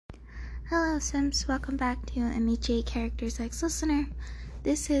Hello Sims, welcome back to MHA Characters X Listener.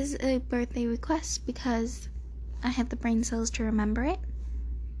 This is a birthday request because I have the brain cells to remember it.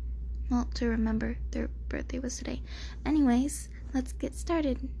 Well, to remember their birthday was today. Anyways, let's get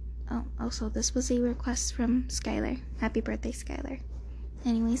started. Oh, also this was a request from Skylar. Happy birthday, Skylar.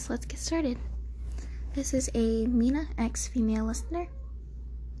 Anyways, let's get started. This is a Mina X female listener,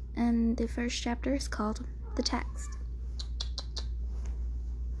 and the first chapter is called The Text.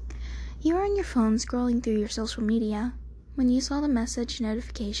 You were on your phone scrolling through your social media when you saw the message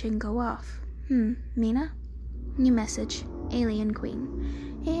notification go off. Mina? New message. Alien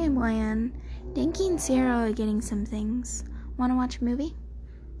Queen. Hey, YN. Danky and Sarah are getting some things. Wanna watch a movie?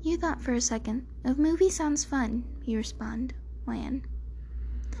 You thought for a second. A movie sounds fun, you respond. YN.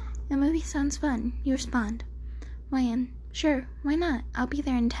 A movie sounds fun, you respond. YN. Sure, why not? I'll be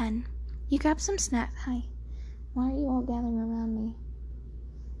there in 10. You grab some snacks. Hi. Why are you all gathering around me?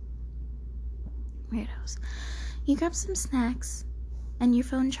 Weirdos. You grab some snacks and your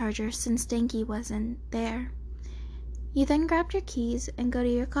phone charger since Danky wasn't there. You then grabbed your keys and go to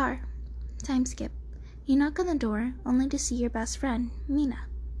your car. Time skip. You knock on the door only to see your best friend, Mina.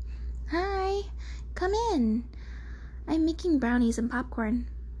 Hi, come in. I'm making brownies and popcorn.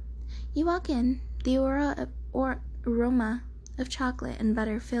 You walk in. The aroma of chocolate and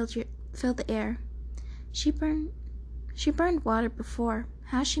butter filled the air. She burned water before.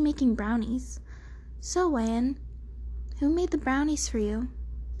 How's she making brownies? So, Wan, who made the brownies for you?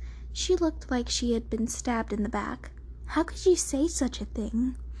 She looked like she had been stabbed in the back. How could you say such a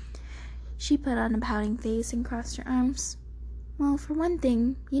thing? She put on a pouting face and crossed her arms. Well, for one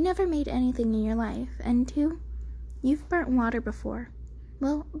thing, you never made anything in your life, and two, you've burnt water before.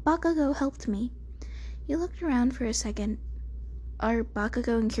 Well, Bakugo helped me. You looked around for a second. Are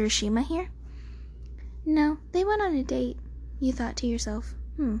Bakugo and Kirishima here? No, they went on a date. You thought to yourself,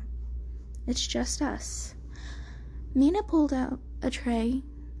 it's just us. Mina pulled out a tray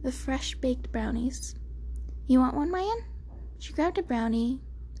of fresh baked brownies. You want one, Ryan? She grabbed a brownie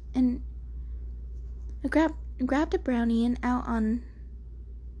and grabbed a brownie and out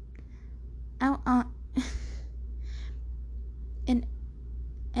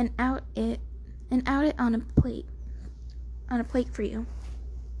it on a plate for you.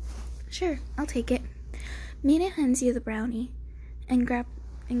 Sure, I'll take it. Mina hands you the brownie and grab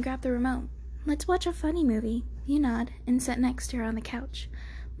the remote. Let's watch a funny movie. You nod and sit next to her on the couch,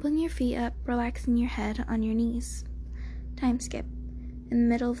 pulling your feet up, relaxing your head on your knees. Time skip. In the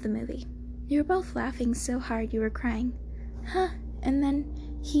middle of the movie. You were both laughing so hard you were crying. Huh, and then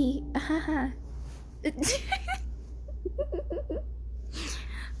ha.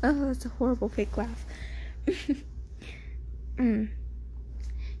 Oh, that's a horrible fake laugh. You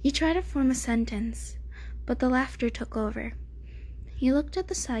try to form a sentence, but the laughter took over. You looked at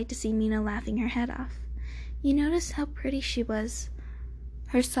the side to see Mina laughing her head off. You noticed how pretty she was.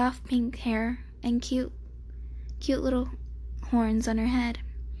 Her soft pink hair and cute little horns on her head.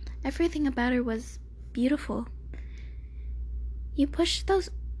 Everything about her was beautiful. You push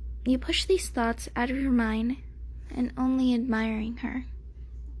these thoughts out of your mind and only admiring her.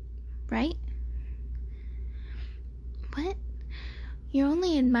 Right? What? You're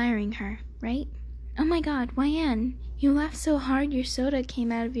only admiring her, right? Oh my god, YN, you laughed so hard your soda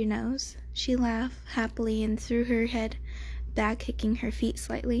came out of your nose. She laughed happily and threw her head back, kicking her feet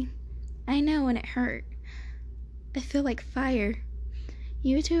slightly. I know, and it hurt. I feel like fire.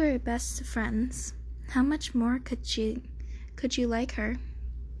 You two are best friends. How much more could you like her?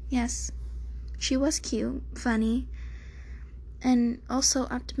 Yes, she was cute, funny, and also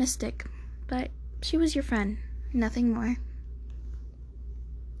optimistic, but she was your friend, nothing more.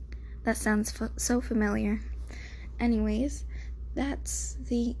 That sounds so familiar. Anyways, that's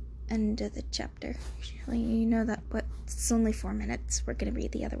the end of the chapter. You know that, but it's only 4 minutes. We're gonna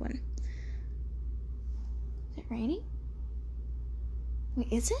read the other one. Is it raining?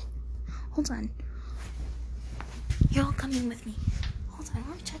 Wait, is it? Hold on. You're all coming with me. Hold on,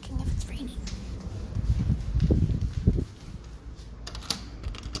 we're checking if it's raining.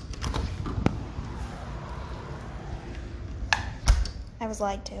 I was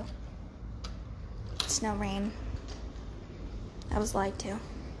lied to. It's no rain. I was lied to.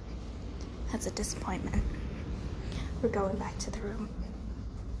 That's a disappointment. We're going back to the room.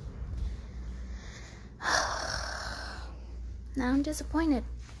 Now I'm disappointed.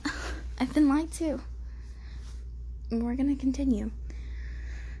 I've been lied to. We're gonna continue.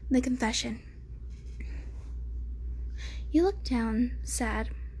 The confession. You look down,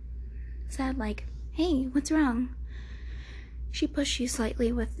 sad. Sad like, hey, what's wrong? She pushed you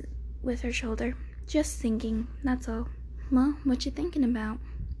slightly with her shoulder. Just thinking, that's all. Well, what you thinking about?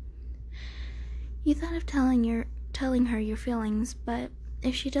 You thought of telling her your feelings, but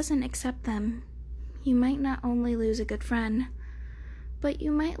if she doesn't accept them, you might not only lose a good friend, but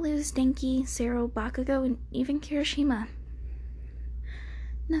you might lose Denki, Sero, Bakugo, and even Kirishima.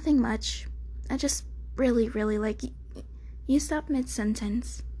 Nothing much. I just really, really like you. You stopped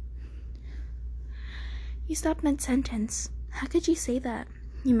mid-sentence. How could you say that?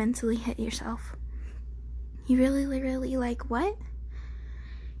 You mentally hit yourself. You really, really like what?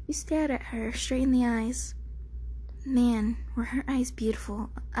 You stared at her straight in the eyes. Man, were her eyes beautiful.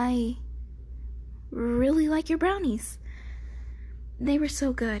 I really like your brownies. They were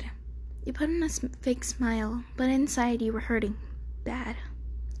so good. You put on a fake smile, but inside you were hurting bad.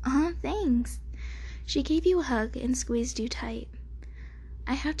 Thanks. She gave you a hug and squeezed you tight.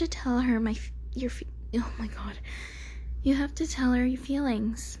 I have to tell her oh my god. You have to tell her your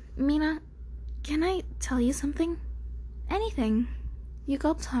feelings. Mina, can I tell you something? Anything. You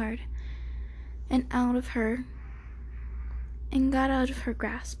gulped hard and got out of her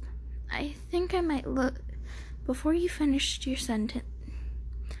grasp. I think I might look. Before you finish your sentence,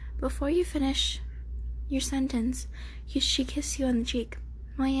 she kissed you on the cheek.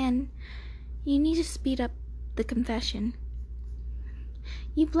 Moyenne, you need to speed up the confession.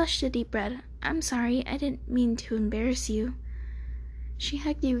 You blushed a deep red. I'm sorry, I didn't mean to embarrass you. She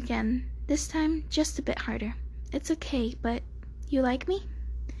hugged you again, this time just a bit harder. It's okay, but you like me?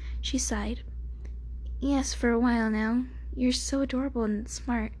 She sighed. Yes, for a while now. You're so adorable and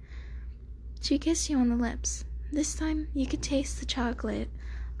smart. She kissed you on the lips. This time you could taste the chocolate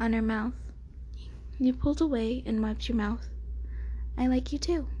on her mouth. You pulled away and wiped your mouth. I like you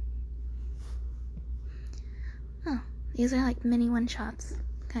too. Oh, these are like mini one-shots,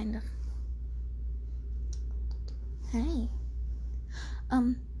 kind of. Hey.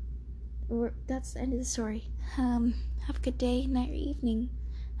 That's the end of the story. Have a good day, night, or evening.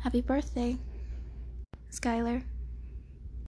 Happy birthday, Skylar.